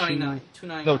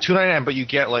 $299. No, $299. But you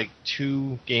get like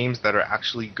 2 games that are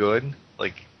actually good.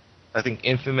 Like I think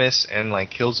Infamous and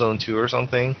like Killzone 2 or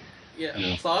something.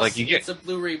 Yeah. Plus, like it's a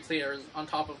Blu-ray player on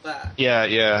top of that.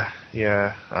 Yeah.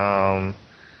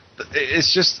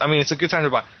 It's just, I mean, it's a good time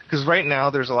to buy, because right now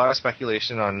there's a lot of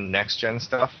speculation on next-gen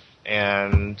stuff,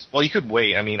 and, well, you could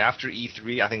wait. I mean, after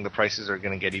E3, I think the prices are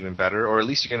going to get even better, or at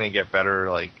least you're going to get better,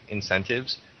 like,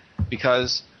 incentives,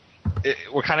 because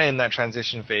we're kind of in that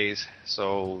transition phase,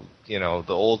 so, the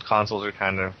old consoles are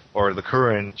kind of, or the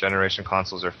current generation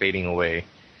consoles are fading away,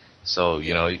 so,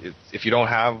 if you don't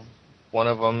have one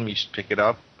of them, you should pick it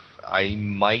up. I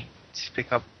might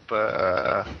pick up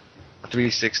a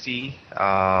 360,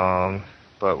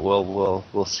 but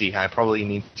we'll see. I probably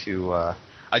need to.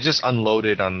 I just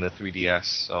unloaded on the 3DS,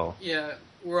 so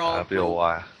we're all be a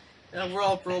while. Yeah, we're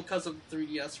all broke because of the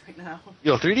 3DS right now.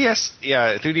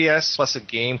 3DS plus a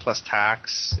game plus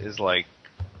tax is like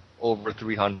over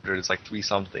 300. It's like 3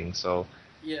 something. So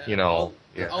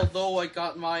Although I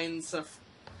got mine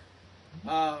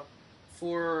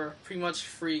for pretty much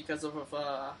free because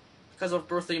of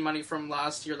birthday money from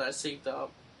last year that I saved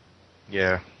up.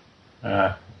 Yeah. John,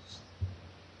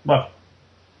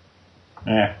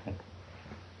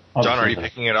 are you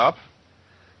picking it up?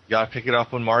 You gotta pick it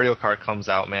up when Mario Kart comes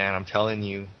out, man. I'm telling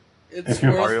you. It's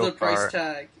worth the price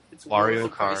tag. It's worth the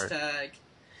price tag.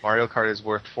 Mario Kart is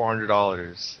worth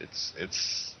 $400. It's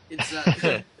that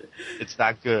good. It's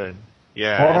that good.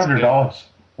 Yeah. $400.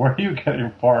 Where do you get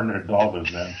your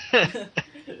 $400, man?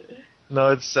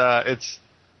 No, it's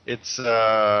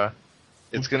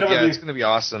gonna be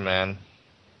awesome, man.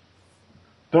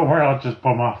 Don't worry, I'll just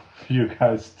bum off you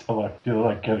guys till I feel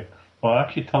like getting. Well,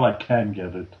 actually, till I can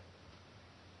get it.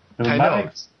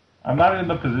 I'm not in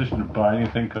the position to buy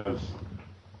anything because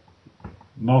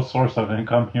no source of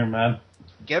income here, man.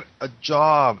 Get a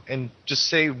job and just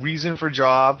say reason for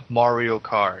job Mario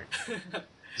Kart.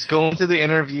 Just go into the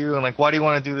interview and like, why do you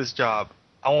want to do this job?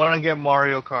 I want to get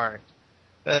Mario Kart.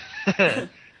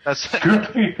 That's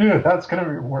gonna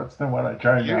be worse than what I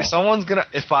tried now. Someone's gonna.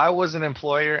 If I was an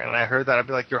employer and I heard that, I'd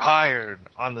be like, "You're hired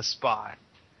on the spot.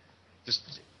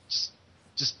 Just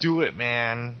do it,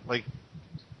 man." Like,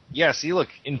 yeah. See, look,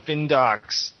 in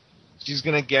FinDocs, she's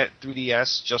gonna get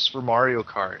 3DS just for Mario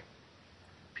Kart.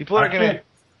 People are gonna.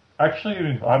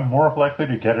 Actually, I'm more likely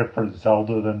to get it for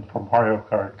Zelda than for Mario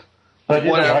Kart. But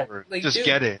whatever,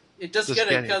 get it. Just get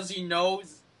it because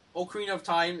Ocarina of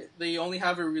Time. They only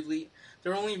have a release.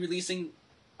 They're only releasing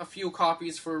a few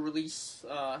copies for release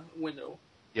window.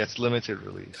 Yeah, it's limited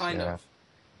release. Kind of.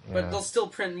 But they'll still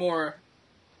print more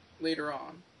later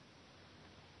on.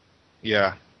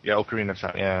 Yeah, Ocarina of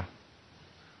Time, yeah.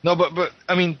 No, but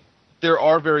I mean, there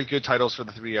are very good titles for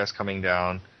the 3DS coming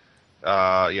down.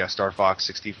 Star Fox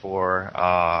 64.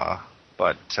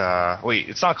 Wait,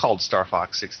 it's not called Star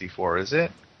Fox 64, is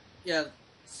it? Yeah.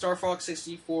 Star Fox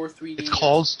 64 3D. It's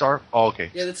called Star. Oh,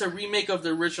 okay. Yeah, it's a remake of the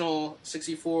original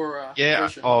 64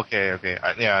 version. Oh, okay.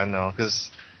 I know, because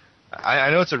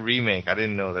I know it's a remake. I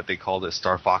didn't know that they called it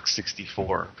Star Fox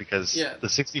 64 because the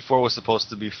 64 was supposed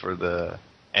to be for the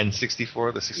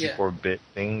N64, the 64-bit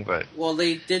thing, but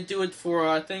they did do it for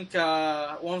I think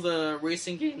one of the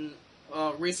racing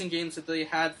games that they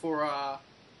had for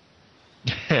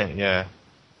the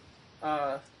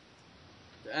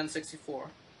N64.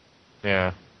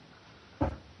 Yeah.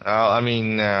 I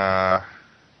mean,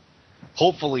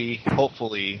 hopefully,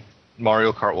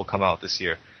 Mario Kart will come out this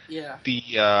year. Yeah.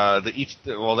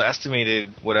 The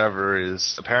estimated whatever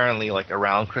is apparently like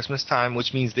around Christmas time,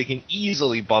 which means they can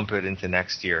easily bump it into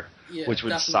next year, Yeah, which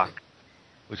would definitely. suck.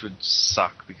 Which would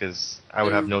suck because I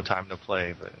would have no time to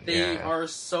play. But They yeah. are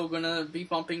so gonna be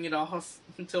bumping it off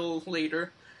until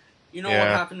later. You know what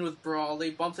Yeah. happened with Brawl?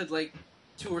 They bumped it like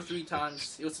 2 or 3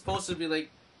 times. It was supposed to be like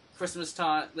Christmas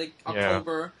time, like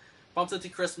October. Bumped it to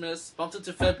Christmas, bumped it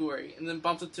to February, and then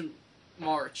bumped it to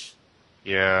March.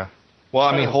 Yeah. Well,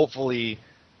 I mean, hopefully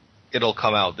it'll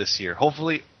come out this year.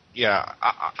 Hopefully, yeah.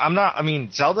 I'm not. I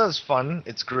mean, Zelda's fun.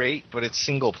 It's great, but it's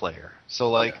single player. So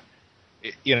like,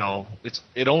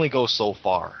 it only goes so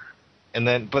far. And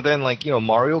then, but then like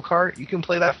Mario Kart, you can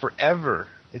play that forever.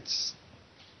 It's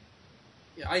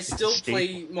Yeah, I still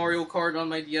play Mario Kart on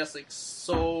my DS like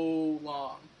so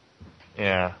long.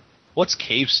 Yeah. What's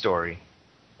Cave Story?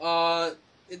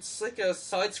 It's like a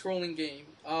side-scrolling game.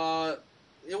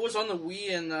 It was on the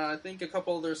Wii and I think a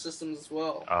couple other systems as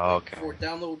well. Oh, okay. For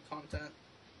download content.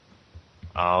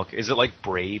 Oh, okay. Is it like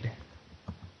Braid?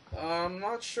 I'm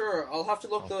not sure. I'll have to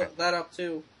look that up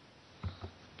too.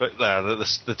 But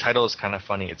the title is kind of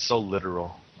funny. It's so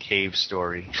literal. Cave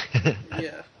Story.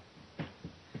 Yeah.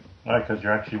 Because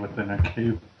you're actually within a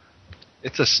cave.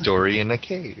 It's a story in a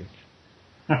cave.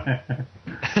 It's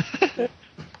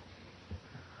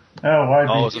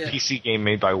a PC game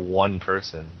made by one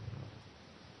person.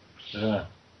 Yeah.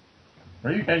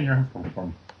 Where are you getting your info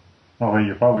from? Oh,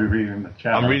 you're probably reading the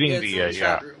chat. I'm reading the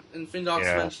chat room, and Findox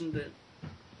mentioned it.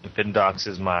 Findox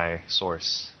is my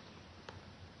source.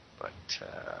 But,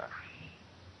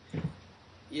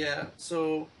 yeah,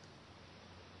 so...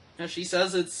 And she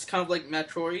says it's kind of like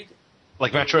Metroid.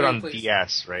 Like Metroid on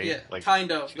DS, right? Yeah, like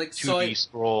kind of. Like 2D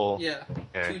scroll. Yeah,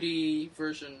 okay. 2D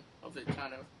version of it,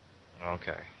 kind of.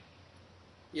 Okay.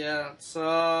 Yeah, it's,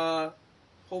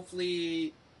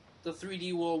 hopefully the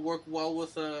 3D will work well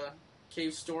with a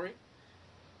Cave Story.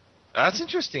 That's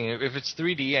interesting. If it's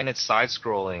 3D and it's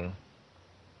side-scrolling.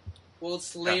 Well,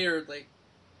 it's layered, like...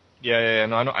 Yeah,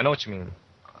 no, I know what you mean.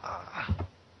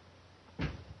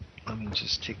 Let me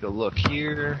just take a look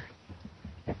here.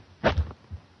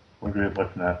 What are you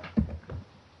looking at?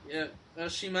 Yeah,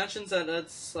 she mentions that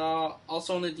it's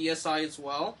also on the DSi as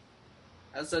well,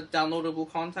 as a downloadable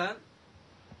content.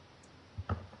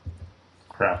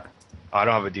 Crap. I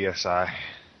don't have a DSi.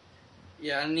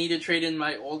 Yeah, I need to trade in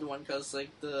my old one because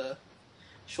like the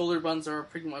shoulder buttons are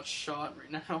pretty much shot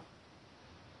right now.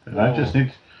 And I just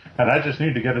need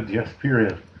to get a DS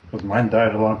period because mine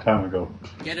died a long time ago.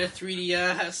 Get a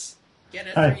 3DS. Get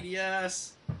a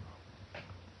 3DS.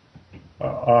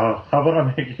 How about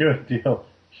I make you a deal?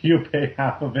 You pay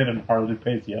half of it and Harley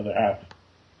pays the other half.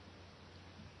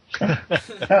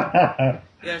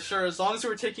 Yeah, sure. As long as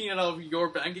we're taking it out of your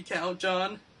bank account,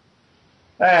 John.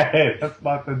 Hey, that's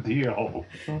not the deal.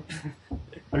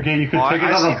 Okay, you can take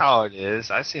it out. I see how it is.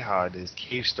 I see how it is.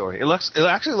 Cave Story. It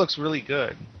actually looks really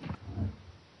good.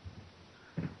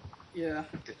 Yeah.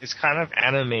 It's kind of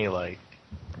anime-like,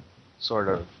 sort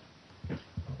of.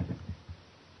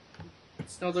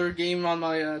 It's another game on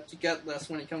my to get list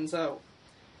when it comes out.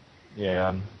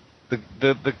 Yeah.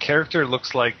 The character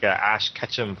looks like Ash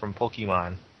Ketchum from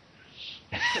Pokemon.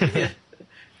 Yeah.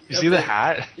 You see the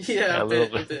hat? Yeah, a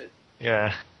bit.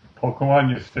 Yeah. Pokemon,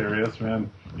 you're serious,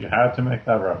 man. You had to make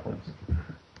that reference.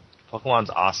 Pokemon's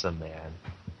awesome, man.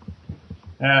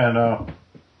 Yeah, I know.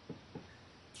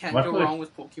 Can't go wrong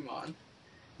with Pokemon.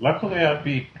 Luckily, I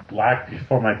beat Black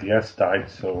before my DS died,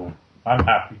 so I'm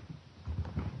happy.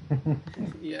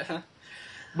 Yeah.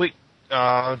 Wait,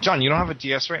 John, you don't have a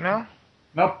DS right now?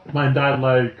 Nope, mine died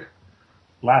like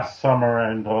last summer,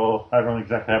 and I don't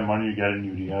exactly have money to get a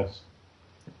new DS.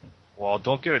 Well,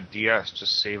 don't get a DS.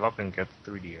 Just save up and get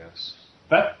the 3DS.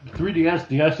 That 3DS,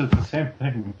 DS is the same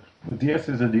thing. The DS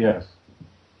is a DS.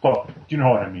 Well, you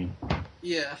know what I mean.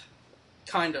 Yeah,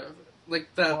 kind of. Like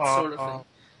that sort of thing.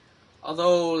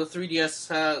 Although the 3DS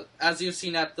has, as you've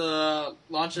seen at the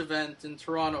launch event in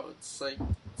Toronto, it's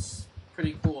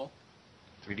pretty cool.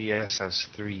 3DS has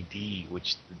 3D,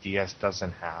 which the DS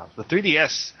doesn't have. The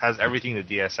 3DS has everything the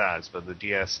DS has, but the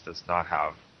DS does not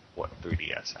have what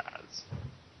 3DS has.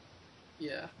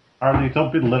 Yeah. Harley,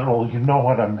 don't be literal. You know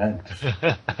what I meant.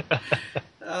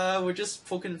 We're just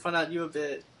poking fun at you a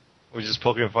bit. We're just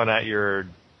poking fun at your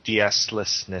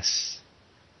DS-lessness.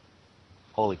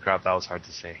 Holy crap, that was hard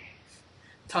to say.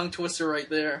 Tongue twister right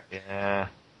there. Yeah.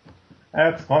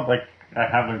 It's not like I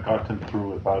haven't gotten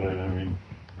through without it. I mean,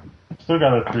 still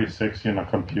got a 360 and a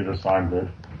computer, so I'm good.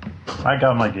 I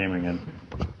got my gaming in.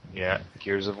 Yeah,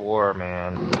 Gears of War,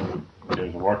 man.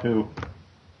 Gears of War 2.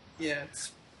 Yeah,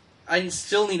 I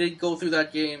still need to go through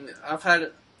that game. I've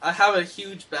had I have a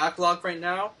huge backlog right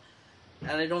now,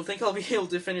 and I don't think I'll be able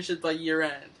to finish it by year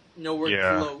end.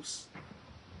 Nowhere close.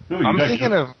 Ooh, I'm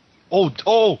thinking of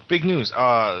big news.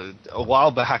 A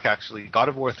while back actually, God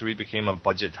of War 3 became a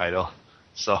budget title,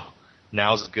 so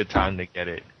now's a good time to get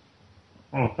it.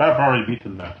 Oh, I've already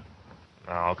beaten that.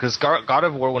 Oh, because God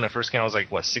of War when it first came out was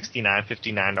like what $69,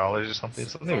 $59 or something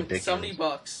ridiculous.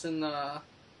 $70 in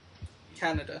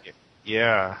Canada.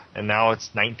 Yeah, and now it's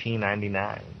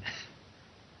 $19.99.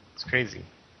 It's crazy.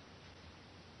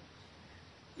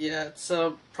 Yeah, it's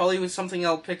probably something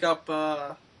I'll pick up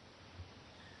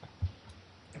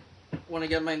when I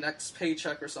get my next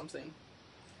paycheck or something.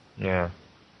 Yeah.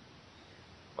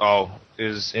 Oh,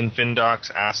 is Infindox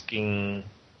asking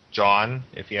John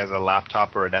if he has a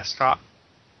laptop or a desktop?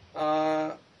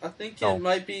 I think it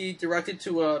might be directed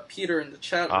to Peter in the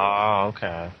chat room. Oh,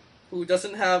 okay. Who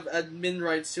doesn't have admin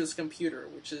rights to his computer,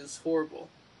 which is horrible.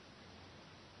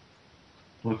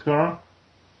 What's going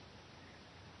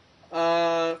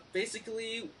on?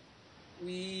 Basically,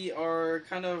 we are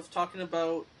kind of talking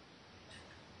about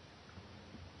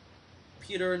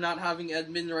Peter not having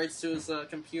admin rights to his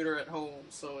computer at home,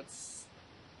 so it's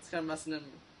kind of messing him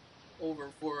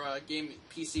over for gaming,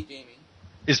 PC gaming.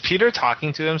 Is Peter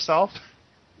talking to himself?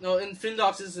 No, and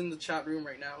Findox is in the chat room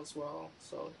right now as well.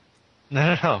 So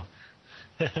No.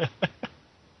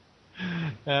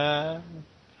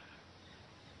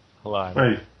 Hold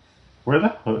on.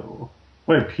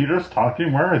 Wait, Peter's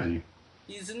talking? Where is he?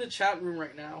 He's in the chat room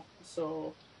right now,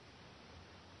 so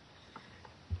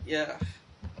yeah.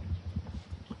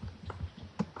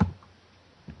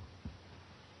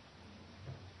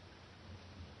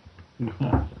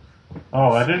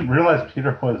 Oh, I didn't realize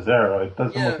Peter was there. It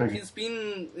doesn't look like... he's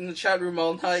been in the chat room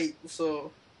all night,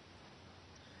 so...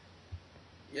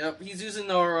 Yep, he's using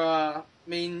our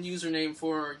main username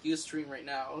for our Ustream right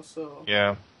now, so...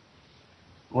 Yeah.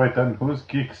 Wait, then who's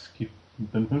Geek Speak?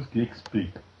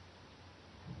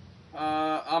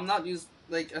 I'm not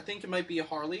I think it might be a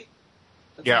Harley.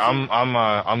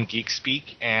 I'm Geek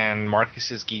Speak, and Marcus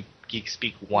is Geek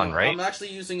Speak 1, right? I'm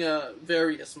actually using a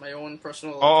Various, my own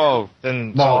personal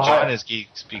account. No, John is Geek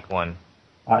Speak 1.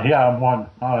 Yeah, I'm 1.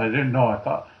 Oh, I didn't know. I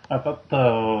thought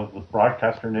the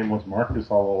broadcaster name was Marcus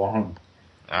all along.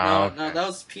 No, that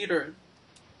was Peter.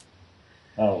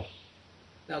 Oh.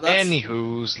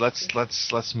 Anywho's,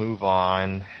 let's move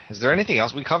on. Is there anything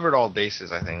else? We covered all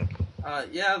bases, I think.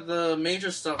 Yeah, the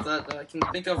major stuff that I can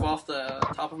think of off the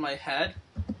top of my head.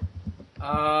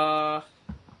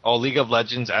 League of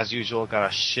Legends, as usual, got a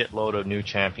shitload of new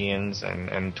champions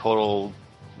and total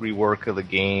rework of the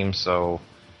game. So,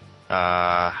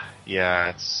 yeah,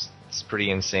 it's pretty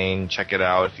insane. Check it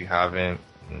out if you haven't.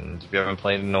 And if you haven't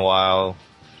played it in a while,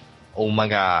 oh my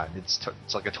god, it's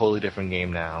like a totally different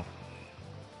game now.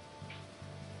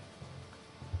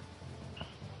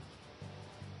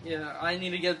 Yeah, I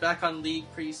need to get back on League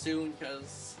pretty soon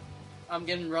because I'm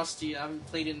getting rusty. I haven't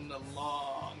played it in a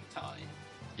long time.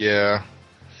 Yeah.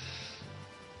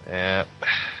 Can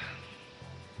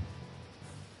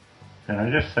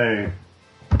I just say,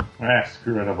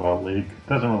 screw it about League. It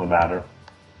doesn't really matter.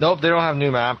 Nope, they don't have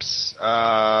new maps.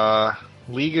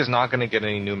 League is not going to get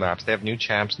any new maps. They have new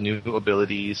champs, new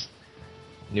abilities,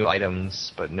 new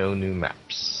items, but no new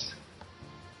maps.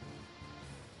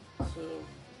 So,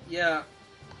 yeah.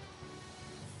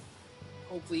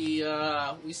 Hopefully,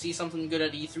 we see something good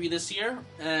at E3 this year.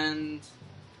 And,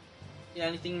 yeah,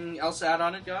 anything else to add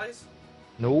on it, guys?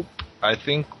 Nope. I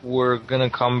think we're going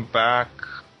to come back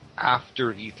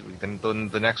after E3. Then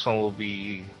the next one will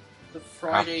be... the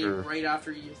Friday right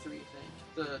after E3, I think.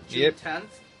 The June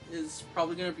 10th is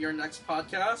probably going to be our next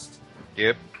podcast.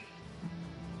 Yep.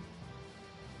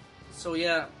 So,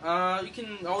 yeah. You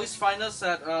can always find us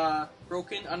at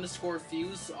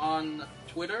broken_fuse on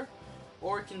Twitter.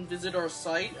 Or you can visit our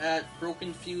site at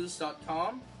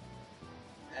brokenfuse.com.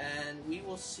 And we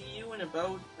will see you in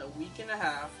about a week and a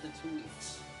half to 2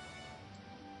 weeks.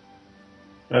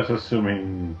 That's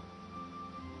assuming...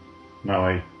 No,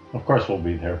 wait. Of course we'll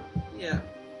be there. Yeah,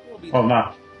 we'll be there. Well,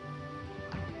 not.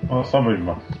 Well, somebody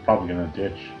is probably going to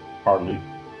ditch. Hardly.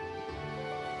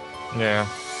 Yeah.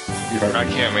 I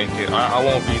can't make it. I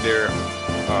won't be there.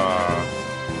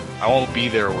 I won't be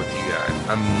there with you guys.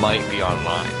 I might be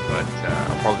online, but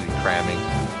I'll probably be cramming.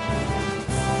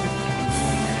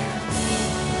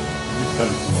 You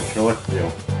study too much. You'll let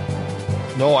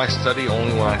you. No, I study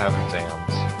only when I have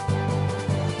exams.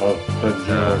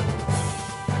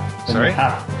 Sorry?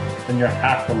 Then you're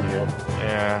half a Leo.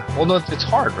 Yeah. Well, no, it's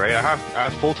hard, right? I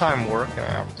have full-time work and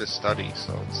I have to study,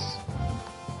 so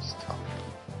it's tough.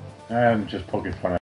 I'm just poking fun at